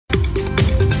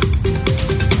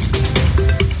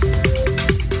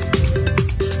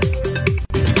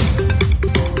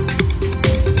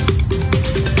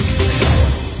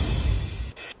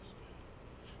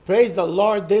Praise the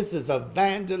Lord. This is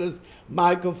Evangelist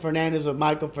Michael Fernandez of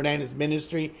Michael Fernandez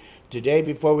Ministry. Today,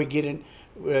 before we get in,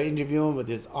 we're interviewing with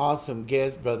this awesome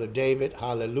guest, Brother David.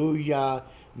 Hallelujah.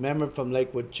 Member from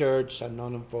Lakewood Church. I've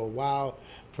known him for a while.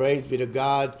 Praise be to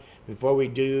God. Before we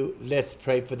do, let's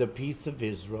pray for the peace of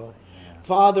Israel. Amen.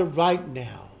 Father, right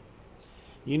now,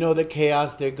 you know the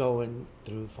chaos they're going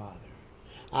through, Father.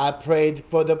 I pray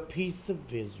for the peace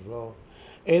of Israel.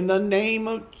 In the name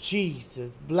of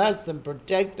Jesus, bless them,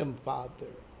 protect them, Father.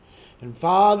 And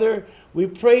Father, we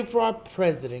pray for our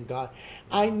president, God.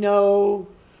 I know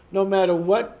no matter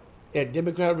what,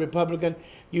 Democrat or Republican,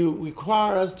 you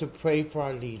require us to pray for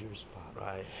our leaders, Father.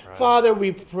 Right. Father,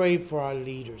 we pray for our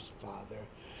leaders, Father.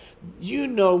 You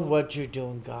know what you're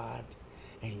doing, God.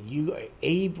 And you are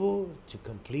able to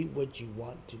complete what you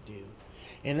want to do.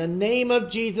 In the name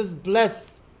of Jesus,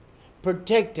 bless,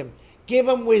 protect him, give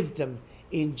him wisdom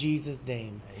in Jesus'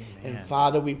 name. Amen. And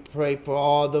Father, we pray for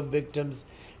all the victims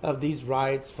of these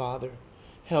riots, Father.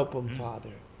 Help them,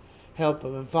 Father. Help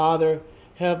them. And Father,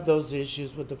 help those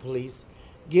issues with the police.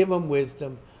 Give them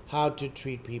wisdom how to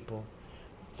treat people.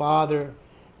 Father,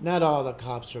 not all the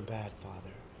cops are bad,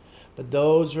 Father. But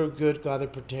those who are good,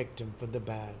 God, protect them from the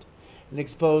bad. And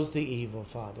expose the evil,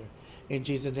 Father. In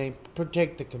Jesus' name,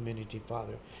 protect the community,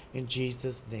 Father. In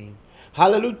Jesus' name.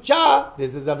 Hallelujah.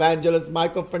 This is Evangelist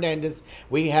Michael Fernandez.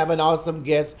 We have an awesome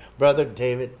guest, Brother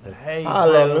David. Hey,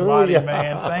 hallelujah. Brother Mighty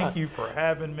Man. Thank you for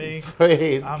having me.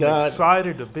 Praise I'm God.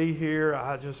 excited to be here.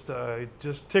 I just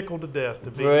tickled to death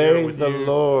to be Praise here with the you.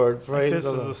 Lord. Praise this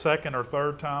the is Lord. the second or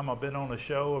third time I've been on a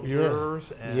show of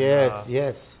yours. And,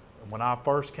 yes. When I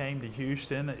first came to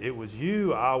Houston, it was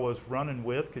you I was running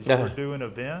with because you were doing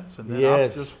events. And then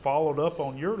I've just followed up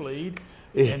on your lead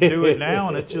and do it now.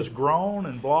 And it's just grown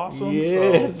and blossomed.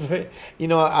 Yes. So. You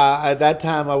know, at that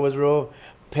time I was real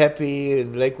peppy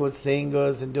and Lakewood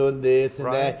Singers and doing this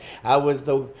and that. I was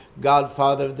the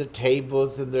godfather of the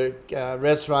tables in the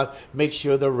restaurant. Make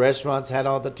sure the restaurants had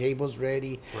all the tables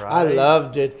ready. I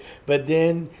loved it. But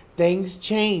then things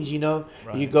change, you know.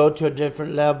 You go to a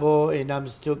different level, and I'm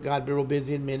still got real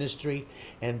busy in ministry.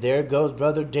 And there goes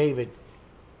Brother David,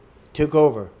 took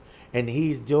over. And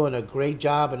he's doing a great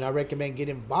job, and I recommend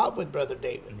getting involved with Brother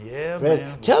David. Yeah,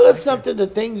 man. Tell us something, the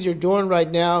things you're doing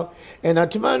right now. And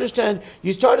to my understanding,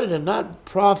 you started a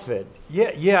not-profit.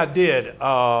 Yeah, I did.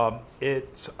 I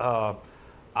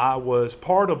was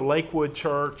part of Lakewood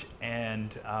Church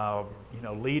and,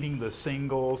 leading the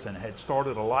singles and had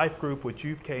started a life group, which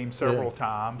you've came several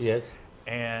times. Yes.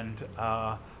 And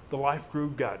the life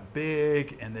group got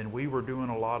big, and then we were doing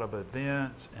a lot of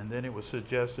events, and then it was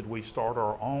suggested we start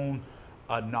our own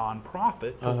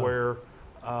nonprofit where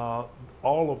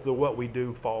all of what we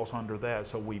do falls under that.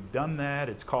 So we've done that.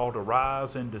 It's called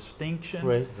Arise in Distinction.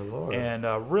 Praise the Lord. And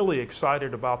really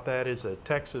excited about that. It's a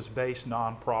Texas-based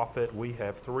nonprofit. We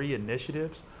have 3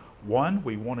 initiatives. One,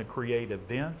 we want to create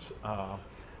events.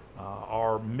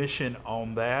 Our mission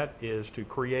on that is to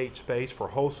create space for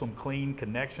wholesome, clean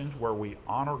connections where we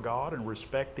honor God and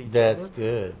respect each other. That's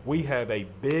good. We have a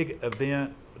big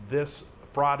event this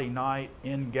Friday night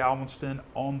in Galveston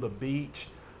on the beach,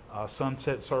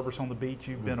 sunset service on the beach.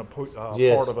 You've been a part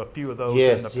of a few of those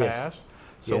in the past.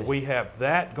 So we have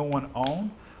that going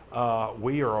on.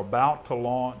 We are about to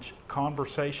launch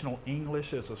conversational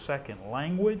English as a second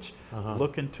language,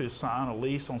 looking to sign a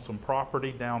lease on some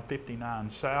property down 59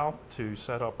 South to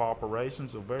set up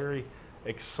operations. So very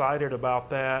excited about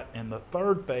that. And the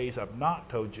third phase I've not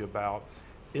told you about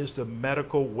is the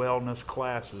medical wellness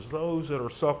classes. Those that are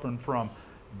suffering from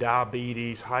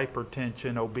diabetes,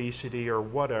 hypertension, obesity, or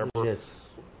whatever. Yes.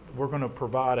 We're going to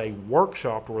provide a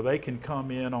workshop where they can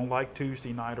come in on like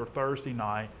Tuesday night or Thursday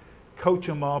night, coach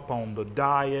them up on the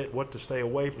diet, what to stay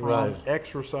away from,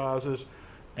 exercises,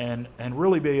 and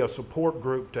really be a support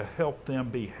group to help them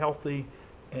be healthy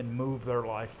and move their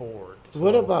life forward. So,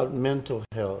 what about mental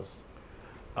health?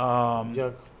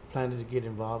 You're planning to get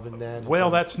involved in that? Well,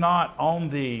 that's not on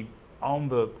the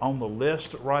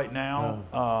list right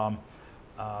now.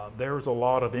 There's a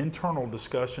lot of internal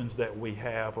discussions that we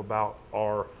have about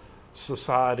our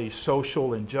society's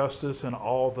social injustice and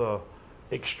all the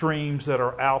extremes that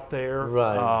are out there.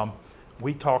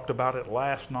 We talked about it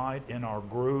last night in our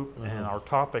group, and our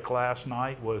topic last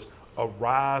night was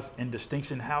arise in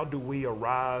distinction. How do we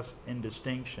arise in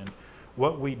distinction?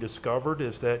 What we discovered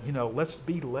is that, let's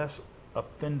be less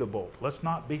offendable. Let's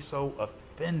not be so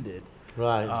offended.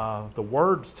 The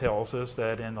words tells us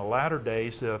that in the latter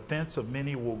days, the offense of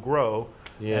many will grow,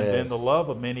 and then the love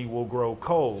of many will grow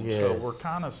cold. So we're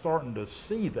kind of starting to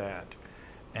see that.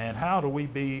 And how do we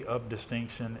be of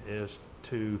distinction is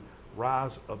to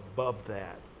rise above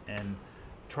that and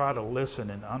try to listen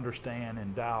and understand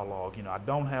and dialogue. I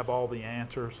don't have all the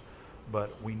answers,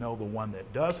 but we know the one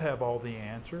that does have all the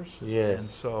answers. Yes. And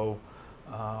so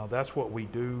that's what we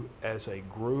do as a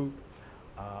group.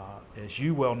 As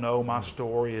you well know, my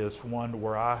story is one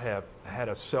where I have had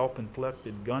a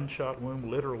self-inflicted gunshot wound,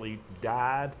 literally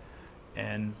died.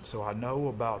 And so I know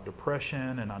about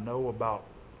depression, and I know about,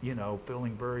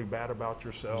 feeling very bad about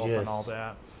yourself and all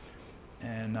that.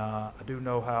 And I do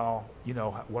know how,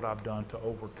 what I've done to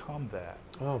overcome that.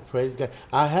 Oh, praise God.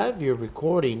 I have your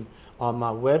recording on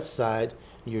my website,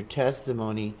 your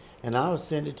testimony, and I'll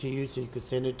send it to you so you can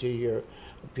send it to your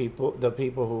people, the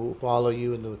people who follow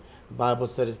you in the Bible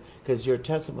studies, because your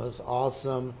testimony is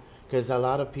awesome. Because a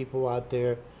lot of people out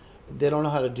there, they don't know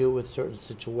how to deal with certain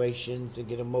situations and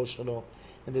get emotional,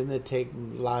 and then they take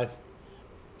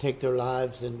their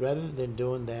lives, and rather than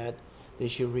doing that, they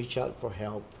should reach out for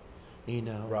help.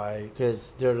 Right.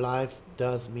 Because their life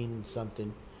does mean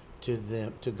something to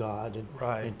them, to God, and,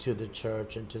 right. and to the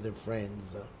church, and to their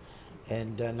friends.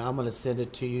 And I'm going to send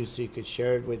it to you so you could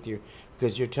share it with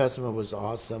because your testimony was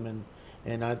awesome.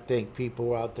 And I think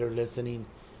people out there listening,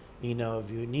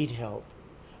 if you need help,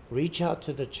 reach out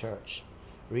to the church.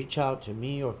 Reach out to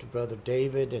me or to Brother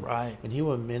David, and he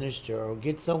will minister, or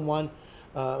get someone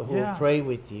who will pray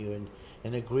with you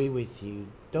and agree with you.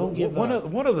 Don't give up.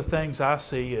 One of the things I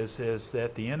see is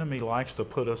that the enemy likes to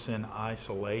put us in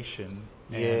isolation.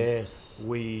 And yes.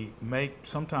 We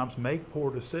sometimes make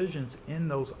poor decisions in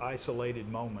those isolated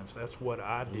moments. That's what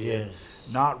I did. Yes.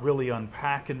 Not really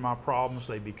unpacking my problems.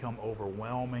 They become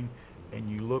overwhelming, and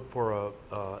you look for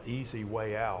a easy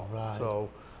way out. Right. So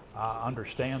I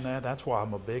understand that. That's why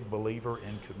I'm a big believer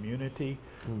in community.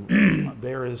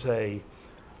 There is a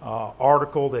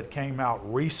article that came out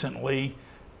recently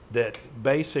that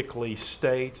basically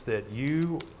states that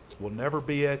you will never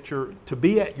be at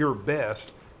your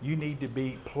best. You need to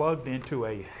be plugged into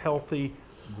a healthy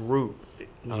group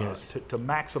to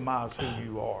maximize who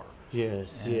you are.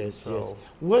 Yes, yes.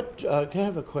 What, can I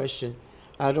have a question?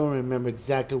 I don't remember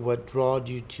exactly what drawed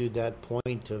you to that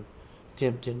point of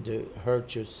attempting to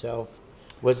hurt yourself.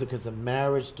 Was it because of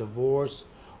marriage, divorce,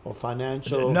 or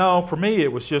financial? No, for me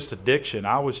it was just addiction.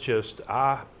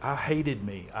 I hated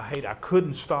me. I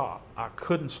couldn't stop.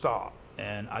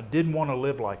 And I didn't want to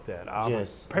live like that. I would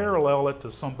parallel it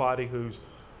to somebody who's,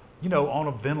 on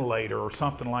a ventilator or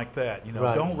something like that.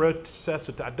 Don't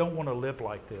resuscitate. I don't want to live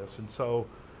like this. And so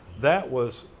that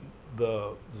was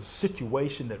the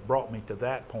situation that brought me to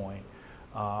that point.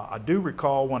 I do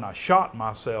recall when I shot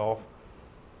myself,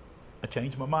 I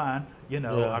changed my mind.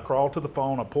 I crawled to the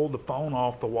phone, I pulled the phone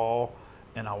off the wall,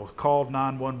 and I was called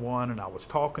 911, and I was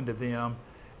talking to them,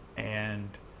 and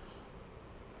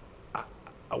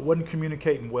I wasn't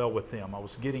communicating well with them. I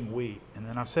was getting weak. And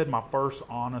then I said my first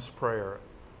honest prayer,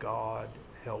 God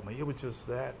help me. It was just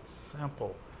that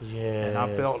simple. Yes. And I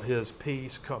felt his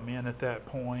peace come in at that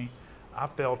point. I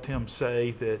felt him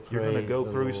say that you're going to go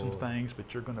through some things,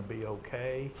 but you're going to be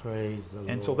okay. Praise the Lord.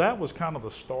 And so that was kind of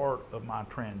the start of my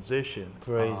transition.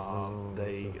 Praise the Lord.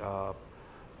 They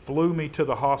flew me to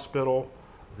the hospital.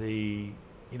 I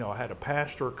had a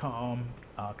pastor come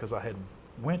because I had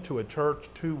went to a church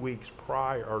 2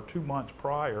 months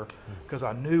prior because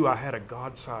I knew I had a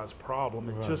God-sized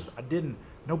problem.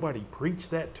 Nobody preached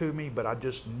that to me, but I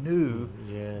just knew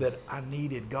that I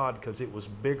needed God because it was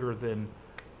bigger than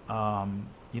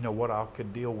what I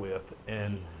could deal with.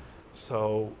 And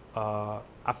so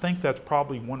I think that's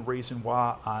probably one reason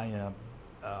why I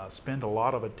spend a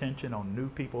lot of attention on new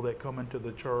people that come into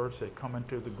the church, that come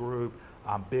into the group.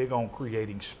 I'm big on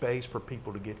creating space for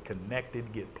people to get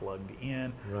connected, get plugged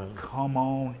in, come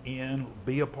on in,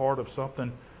 be a part of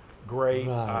something great.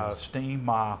 I esteem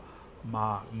my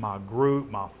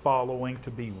group, my following to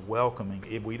be welcoming.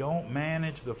 If we don't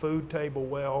manage the food table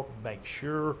well, make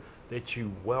sure that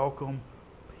you welcome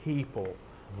people.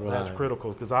 That's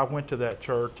critical, because I went to that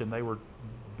church and they were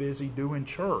busy doing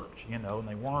church, and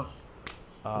they weren't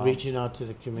reaching out to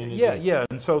the community. Yeah.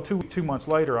 And so two months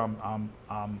later, I'm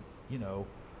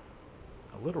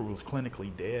I literally was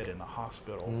clinically dead in the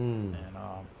hospital, and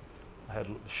I had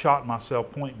shot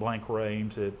myself point blank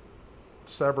range. It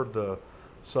severed the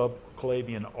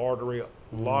subclavian artery, a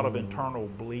lot of internal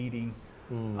bleeding.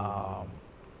 I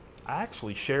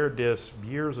actually shared this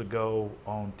years ago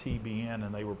on TBN,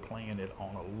 and they were playing it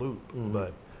on a loop,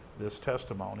 but this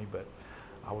testimony. But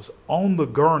I was on the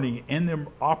gurney in the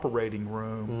operating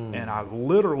room, and I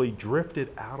literally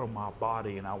drifted out of my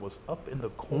body, and I was up in the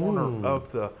corner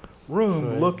of the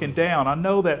room looking down. I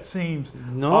know that seems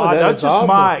odd. That's just awesome.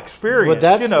 my experience. But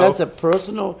that's a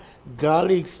personal,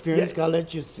 godly experience God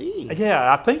let you see.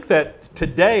 Yeah, I think that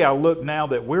today I look now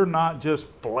that we're not just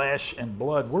flesh and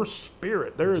blood. We're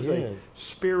spirit. There is a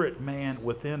spirit man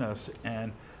within us.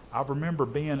 And I remember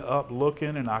being up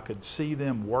looking, and I could see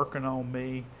them working on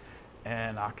me,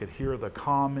 and I could hear the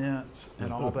comments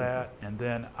and all that. And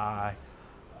then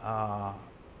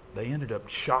they ended up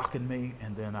shocking me,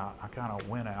 and then I kind of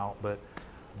went out. But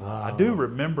I do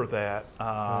remember that.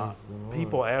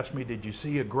 People asked me, did you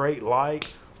see a great light?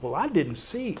 Well, I didn't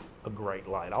see a great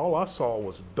light. All I saw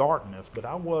was darkness, but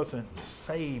I wasn't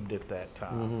saved at that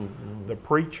time. The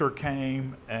preacher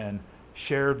came and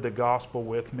shared the gospel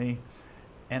with me,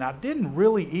 and I didn't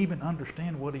really even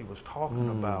understand what he was talking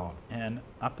about. And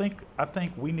I think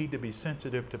we need to be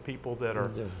sensitive to people that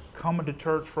are coming to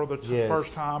church for the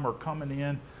first time or coming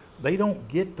in. They don't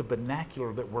get the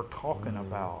vernacular that we're talking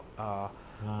about.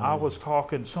 I was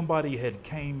talking, somebody had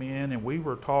came in, and we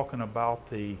were talking about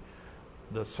the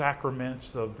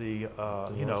sacraments of the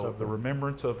the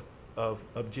remembrance of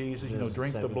Jesus.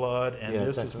 Drink the blood, and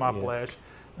this is my flesh.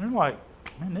 And they're like,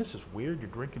 man, this is weird. You're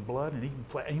drinking blood and eating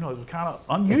flesh. It was kind of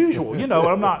unusual.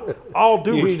 I'm not, all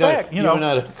due respect.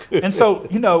 And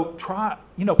so try.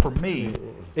 For me,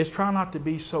 is try not to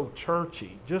be so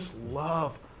churchy. Just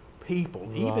love people,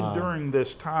 even during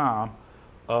this time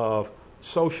of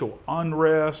social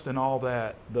unrest and all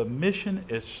that. The mission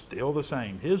is still the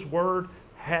same. His word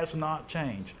has not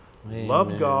changed. Amen.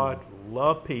 Love God,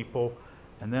 love people,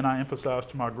 and then I emphasize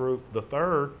to my group, the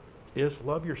third is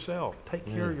love yourself. Take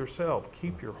care of yourself.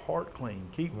 Keep your heart clean.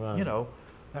 Keep,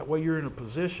 that way you're in a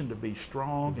position to be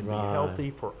strong and be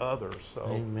healthy for others. So.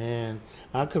 Amen.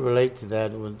 I could relate to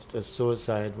that with the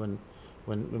suicide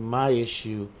when my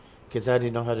issue, because I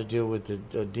didn't know how to deal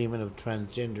with the demon of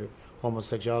transgender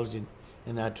homosexuality,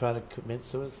 and I tried to commit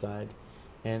suicide,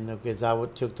 and as I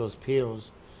took those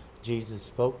pills, Jesus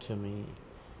spoke to me,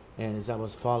 and as I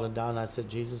was falling down, I said,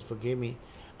 Jesus, forgive me.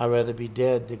 I'd rather be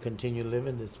dead than continue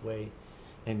living this way.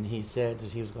 And he said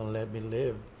that he was going to let me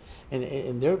live.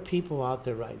 And there are people out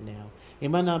there right now. It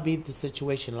might not be the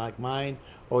situation like mine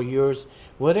or yours,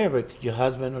 whatever. Your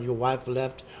husband or your wife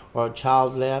left, or a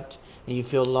child left, and you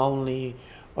feel lonely,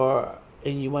 and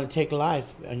you want to take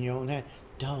life on your own hand.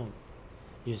 Don't.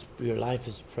 Your life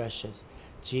is precious.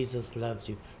 Jesus loves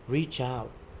you. Reach out.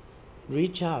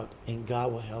 Reach out, and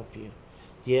God will help you.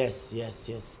 Yes.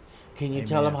 Can you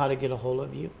tell them how to get a hold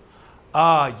of you?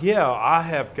 I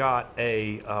have got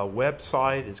a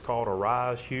website. It's called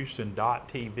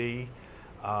arisehouston.tv.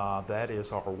 That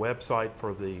is our website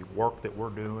for the work that we're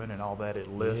doing and all that.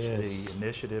 It lists the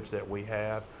initiatives that we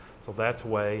have. So that's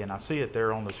way, and I see it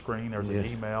there on the screen. There's an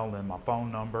email and my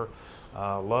phone number.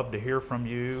 Love to hear from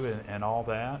you and all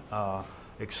that.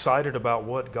 Excited about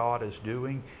what God is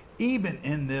doing, even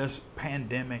in this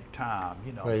pandemic time.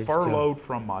 Praise furloughed God.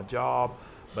 from my job,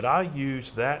 but I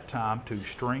use that time to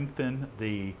strengthen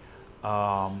the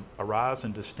Arise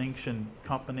and Distinction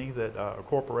company, that a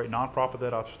corporate nonprofit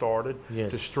that I've started,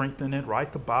 to strengthen it,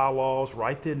 write the bylaws,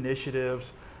 write the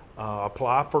initiatives,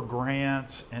 apply for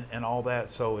grants and all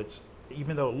that. So it's,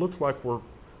 even though it looks like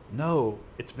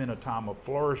it's been a time of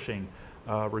flourishing,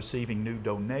 receiving new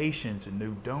donations and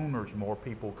new donors, more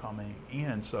people coming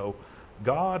in. So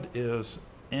God is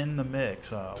in the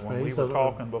mix. When we were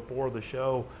talking before the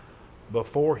show,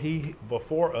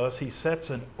 before us, he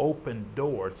sets an open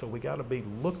door. So we got to be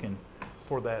looking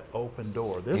for that open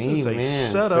door. This is a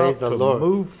setup to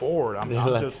move forward. I'm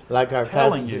just like our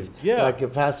telling pastor, you. like your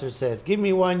pastor says, give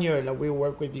me 1 year and we'll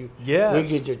work with you. Yes.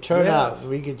 We get your turnout.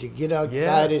 We get you get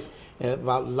excited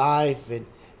about life, and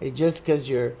just because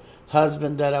your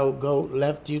husband that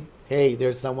left you, hey,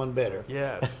 there's someone better.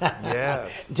 Yes.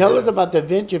 Tell us about the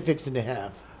event you're fixing to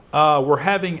have. We're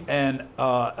having an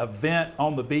event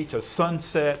on the beach, a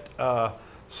sunset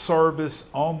service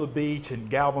on the beach in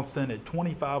Galveston at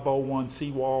 2501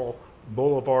 Seawall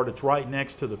Boulevard. It's right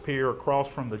next to the pier, across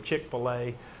from the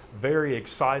Chick-fil-A. Very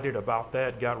excited about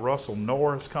that. Got Russell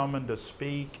Norris coming to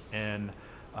speak, and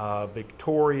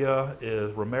Victoria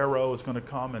Romero is going to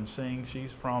come and sing.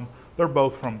 They're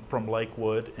both from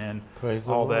Lakewood and Praise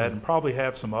all the Lord. that, and probably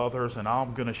have some others, and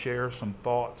I'm going to share some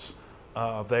thoughts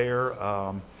there.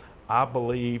 I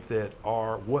believe that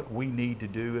what we need to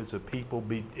do as a people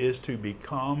is to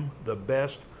become the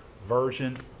best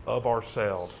version of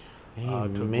ourselves, to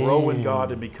grow in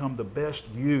God and become the best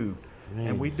you. Amen.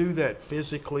 And we do that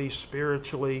physically,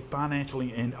 spiritually,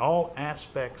 financially, in all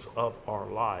aspects of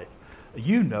our life.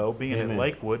 being Amen. at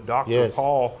Lakewood, Dr. Yes.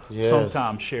 Paul Yes.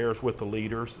 sometimes shares with the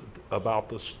leaders about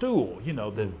the stool,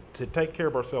 that to take care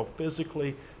of ourselves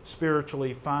physically,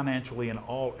 spiritually, financially, in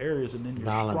all areas, and then you're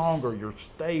Balance. stronger, you're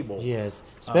stable. Yes,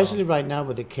 especially right now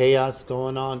with the chaos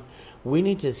going on, we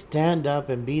need to stand up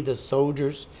and be the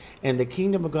soldiers, and the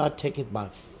kingdom of God take it by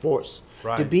force to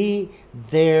Right. be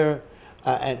there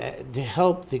and to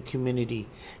help the community.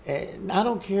 And I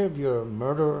don't care if you're a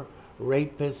murderer,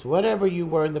 rapist, whatever you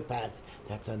were in the past.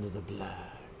 That's under the blood.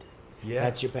 Yes.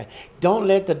 That's your past. Don't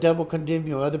let the devil condemn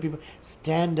you or other people.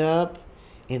 Stand up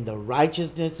in the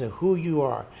righteousness of who you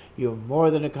are. You're more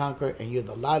than a conqueror, and you're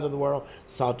the light of the world,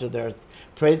 salt of the earth.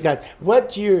 Praise God.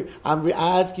 What year? I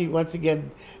ask you once again.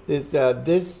 This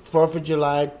 4th of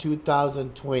July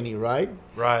 2020, right?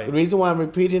 Right. The reason why I'm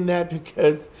repeating that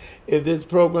because if this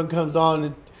program comes on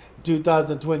in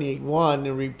 2021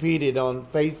 and repeated on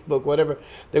Facebook, whatever,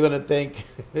 they're going to think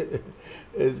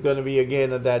it's going to be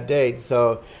again at that date.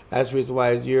 So that's the reason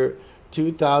why it's year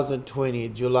 2020,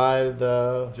 July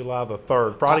the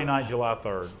 3rd, Friday night, July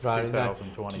 3rd, Friday night.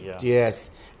 2020. Yeah. Yes,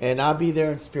 and I'll be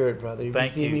there in spirit, brother. If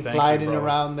Thank you see you, me thank you, flying brother.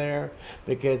 around there,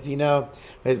 because a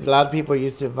lot of people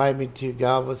used to invite me to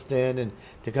Galveston and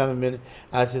to come and minister.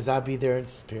 I says I'll be there in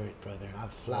spirit, brother. I'll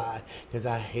fly because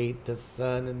I hate the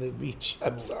sun and the beach.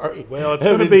 I'm sorry. Well, it's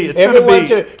gonna be. It's gonna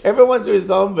be. Everyone's to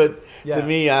his own, but Yeah. to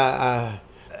me, I'd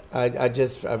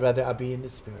rather I'll be in the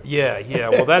spirit. Yeah.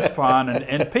 Well, that's fine.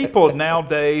 And people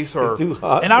nowadays are, It's too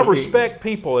hot and I for me. respect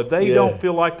people if they Yeah. don't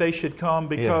feel like they should come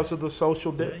because of the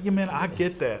social. I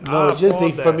get that. No, I it's just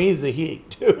applaud for that. me, it's the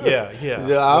heat. Yeah.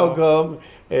 So I'll Well, come,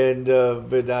 and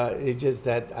but it's just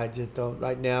that I just don't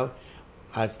right now.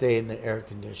 I stay in the air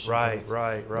conditioning.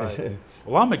 Right.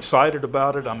 Well, I'm excited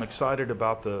about it. I'm excited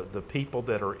about the people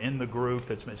that are in the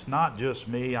group. It's not just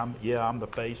me. I'm the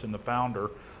face and the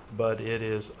founder, but it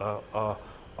is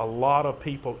a lot of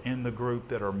people in the group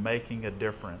that are making a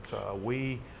difference.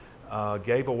 We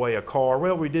gave away a car.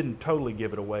 Well, we didn't totally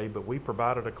give it away, but we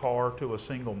provided a car to a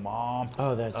single mom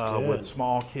Oh, that's good. with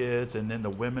small kids, and then the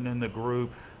women in the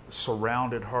group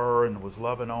surrounded her and was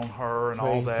loving on her and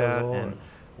all Praise the that. Lord. And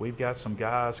we've got some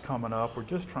guys coming up. We're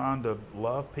just trying to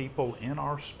love people in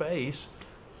our space.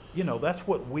 That's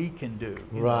what we can do.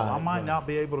 I might not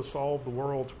be able to solve the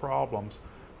world's problems,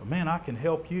 but man, I can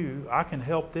help you. I can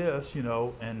help this,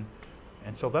 and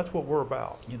so that's what we're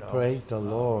about, Praise the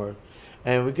Lord.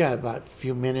 And we got about a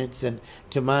few minutes, and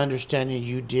to my understanding,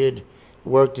 you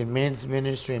worked in men's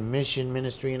ministry and mission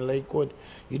ministry in Lakewood.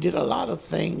 You did a lot of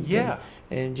things. Yeah.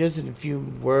 And just in a few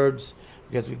words,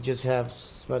 because we just have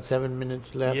about 7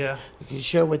 minutes left. Yeah. You can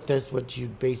share with us what you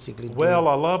basically do. Well,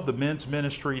 I love the men's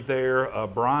ministry there.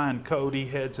 Brian Cody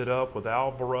heads it up with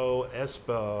Alvaro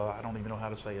Espa. I don't even know how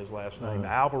to say his last name.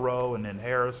 Alvaro and then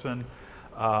Harrison.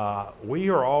 We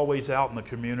are always out in the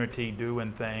community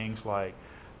doing things like,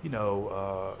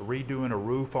 redoing a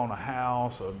roof on a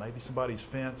house, or maybe somebody's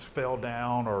fence fell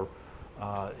down, or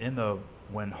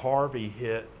when Harvey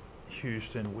hit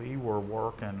Houston, we were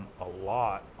working a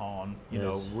lot on,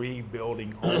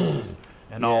 rebuilding homes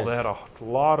and all that, a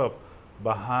lot of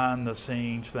behind the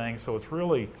scenes things. So it's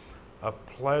really a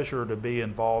pleasure to be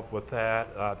involved with that.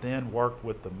 I then worked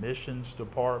with the missions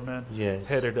department,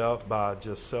 headed up by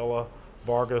Gisela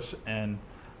Vargas, and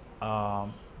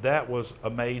that was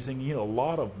amazing. A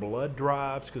lot of blood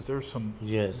drives, because there's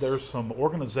some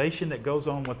organization that goes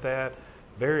on with that.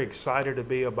 Very excited to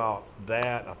be about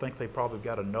that. I think they probably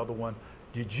got another one.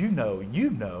 Did you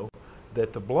know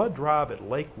that the blood drive at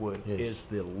Lakewood is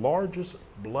the largest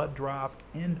blood drive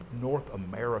in North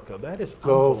America? That is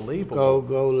unbelievable.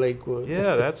 Go Lakewood.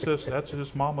 Yeah, that's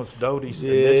just Mama's Doty's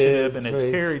initiative, and it's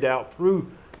carried out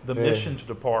through the missions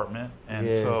department. And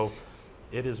so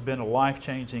it has been a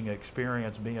life-changing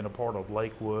experience being a part of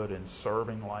Lakewood and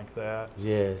serving like that.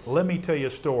 Yes. Let me tell you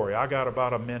a story. I got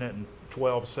about a minute and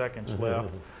 12 seconds left,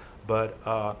 but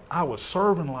I was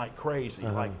serving like crazy,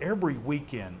 like every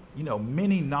weekend,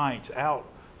 many nights out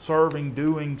serving,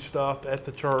 doing stuff at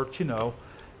the church,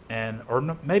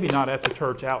 maybe not at the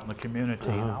church, out in the community.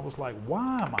 And I was like,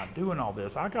 why am I doing all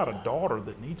this? I got a daughter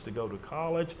that needs to go to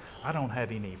college. I don't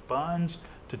have any funds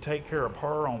to take care of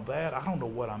her on that. I don't know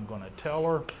what I'm going to tell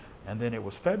her. And then it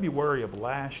was February of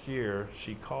last year.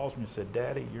 She calls me and said,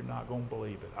 Daddy, you're not going to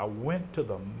believe it. I went to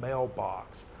the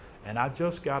mailbox and I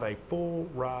just got a full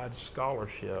ride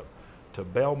scholarship to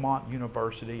Belmont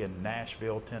University in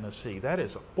Nashville, Tennessee. That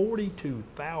is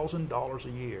 $42,000 a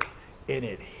year. And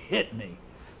it hit me.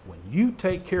 When you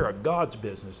take care of God's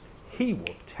business, He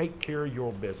will take care of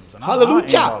your business. And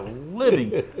Hallelujah. I am a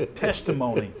living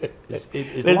testimony. As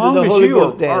Listen long to the as Holy you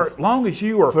Ghost are, dance. as long as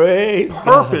you are Praise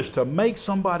purposed to make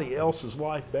somebody else's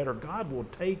life better, God will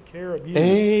take care of you.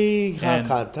 Hey, And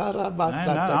I'm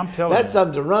telling that's you.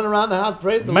 something to run around the house.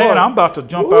 Praise the Man, Lord. I'm about to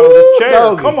jump out of this chair.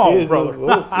 Doggy. Come on, brother.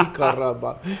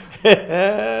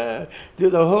 Do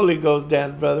the Holy Ghost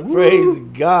dance, brother. Praise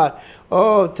God.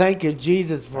 Oh, thank you,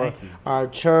 Jesus, for Thank you. our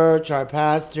church, our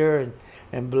pastor,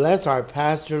 and bless our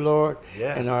pastor, Lord,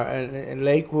 Yes. and our and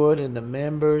Lakewood and the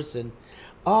members and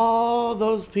all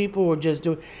those people who are just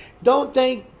doing. Don't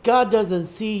think God doesn't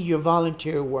see your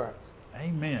volunteer work.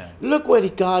 Amen. Look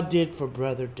what God did for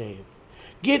Brother Dave.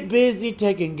 Get busy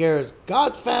taking care of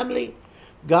God's family.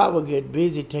 God will get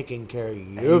busy taking care of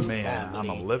your Amen. family. I'm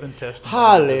a living testimony.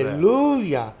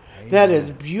 Hallelujah. That Amen.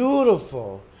 is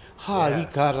beautiful.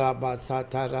 Yes.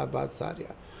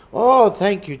 Oh,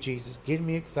 thank you, Jesus. Get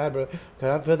me excited, brother,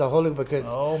 because I feel the Holy because,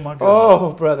 Oh, my goodness.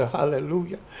 oh, brother,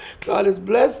 hallelujah. God has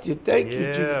blessed you. Thank you,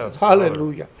 Yes, Jesus. brother.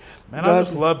 Hallelujah. Man, God, I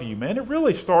just love you, man. It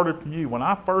really started from you. When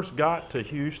I first got to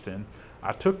Houston,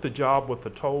 I took the job with the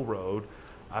toll road.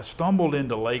 I stumbled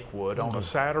into Lakewood on a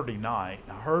Saturday night.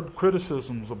 I heard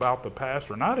criticisms about the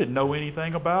pastor, and I didn't know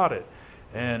anything about it.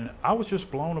 And I was just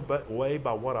blown away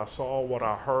by what I saw, what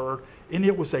I heard. And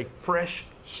it was a fresh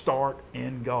start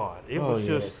in God. It was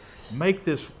just make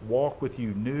this walk with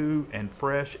you new and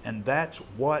fresh. And that's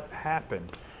what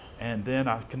happened. And then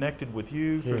I connected with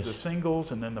you through the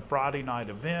singles and then the Friday night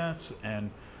events and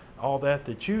all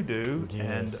that you do.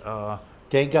 Yes. And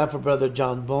thank God for Brother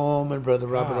John Bohm and Brother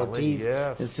Robert golly, Ortiz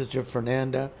yes. and Sister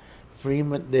Fernanda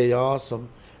Freeman. They're awesome.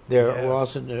 They're Yes.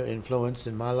 awesome influence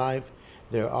in my life.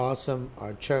 They're awesome.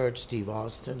 Our church, Steve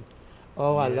Austin.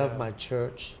 Oh, I love Yeah. my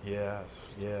church. Yes,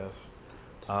 yes.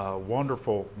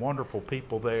 Wonderful, wonderful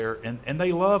people there. And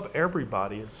they love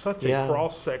everybody. It's such a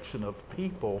cross-section of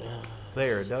people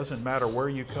there. It doesn't matter where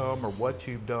you come or what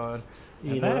you've done.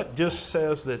 And that just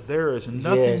says that there is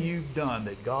nothing you've done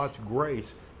that God's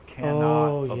grace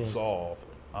cannot absolve.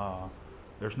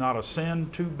 There's not a sin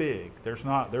too big. There's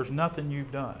nothing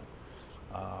you've done.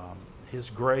 His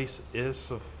grace is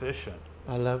sufficient.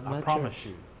 I love my I promise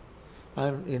church. you. I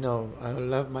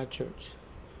love my church.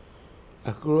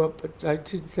 I grew up in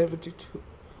 1972.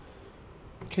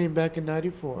 Came back in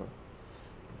 94.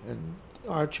 And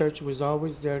our church was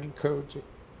always there to encourage it.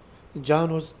 And Joe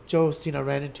Osteen, I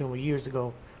ran into him years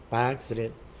ago by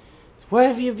accident. Where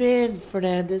have you been,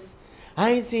 Fernandez?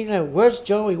 I ain't seen you. Where's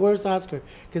Joey? Where's Oscar?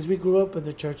 Because we grew up in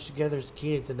the church together as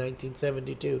kids in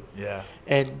 1972. Yeah.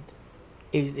 And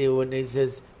when he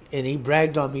says, and he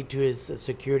bragged on me to his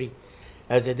security.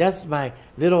 I said, that's my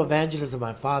little evangelist of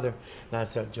my father. And I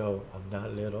said, Joe, I'm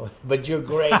not little, but you're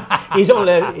great.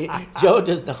 Joe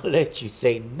does not let you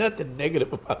say nothing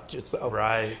negative about yourself.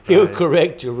 Right. He'll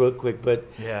correct you real quick, but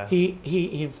Yeah.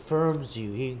 he affirms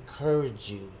you. He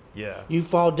encourages you. Yeah. You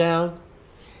fall down,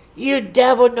 you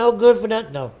devil, no good for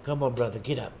nothing. No, come on, brother,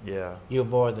 get up. Yeah. You're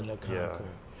more than a conqueror.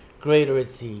 Yeah. Greater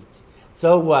is he.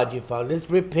 So what? You fall. Let's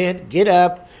repent. Get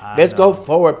up. I Let's know. go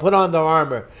forward. Put on the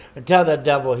armor and tell the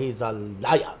devil he's a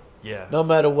liar. Yeah. No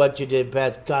matter what you did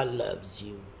past, God loves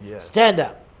you. Yes. Stand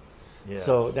up. Yes.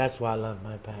 So that's why I love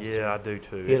my pastor. Yeah, I do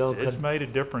too. You know, It's made a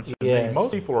difference in Yes. me.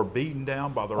 Most people are beaten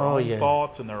down by their Oh, own yeah.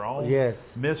 thoughts and their own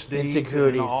misdeeds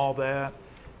Insecurities. and all that.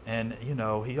 And,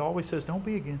 he always says, don't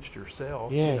be against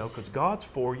yourself, Yes. because God's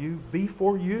for you. Be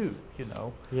for you,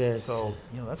 Yes. So,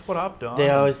 that's what I've done. They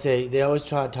always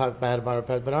try to talk bad about our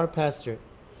pastor. But our pastor,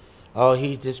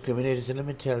 he discriminates. And let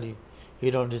me tell you, he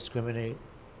don't discriminate.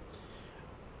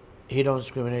 He don't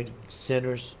discriminate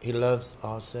sinners. He loves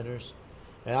all sinners.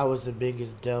 And I was the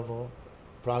biggest devil,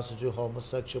 prostitute,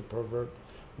 homosexual, pervert,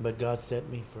 but God set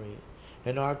me free.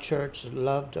 And our church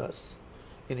loved us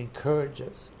and encouraged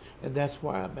us. And that's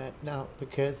where I'm at now,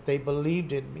 because they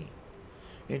believed in me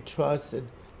and trusted,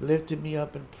 lifted me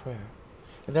up in prayer.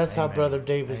 And that's how Amen. Brother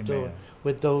Dave is Amen. doing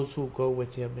with those who go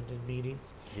with him in the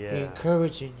meetings. Yeah.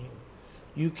 Encouraging you.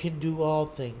 You can do all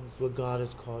things what God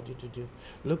has called you to do.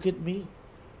 Look at me.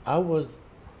 I was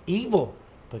evil,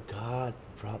 but God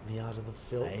brought me out of the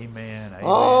filth. Amen. Amen.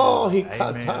 Oh, he Amen.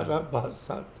 got tired of us.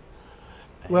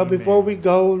 Well, before we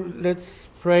go, let's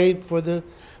pray for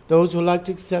those who like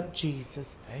to accept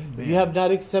Jesus. Amen. If you have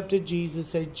not accepted Jesus,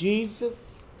 say,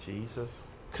 Jesus, Jesus,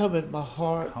 come in my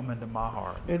heart come into my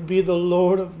heart and be the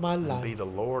Lord of my and life. be the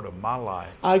Lord of my life.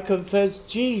 I confess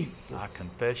Jesus I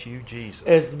confess you, Jesus,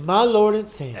 as my Lord and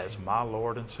Savior. as my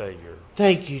Lord and Savior.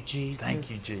 Thank you, Jesus. Thank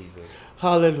you, Jesus.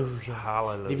 Hallelujah.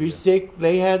 Hallelujah. If you're sick,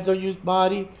 lay hands on your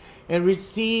body and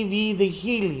receive ye the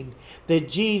healing that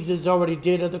Jesus already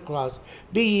did on the cross.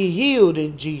 Be ye healed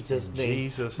in Jesus' name.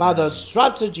 Jesus' By the name.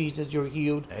 stripes of Jesus, you're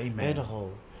healed Amen. and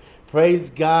whole. Praise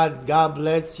God. God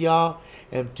bless y'all.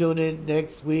 And tune in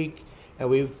next week. And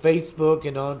we Facebook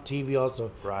and on TV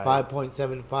also. Right.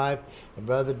 5.75. And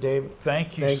Brother David,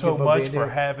 Thank you so much for here.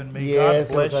 having me. Yes,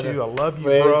 God bless you. I love you,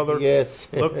 praise, brother. Yes.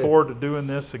 Look forward to doing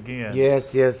this again.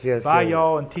 Yes. Bye,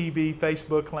 y'all in TV,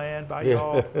 Facebook land. Bye,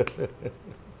 y'all.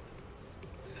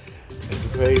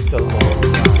 Praise the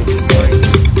Lord.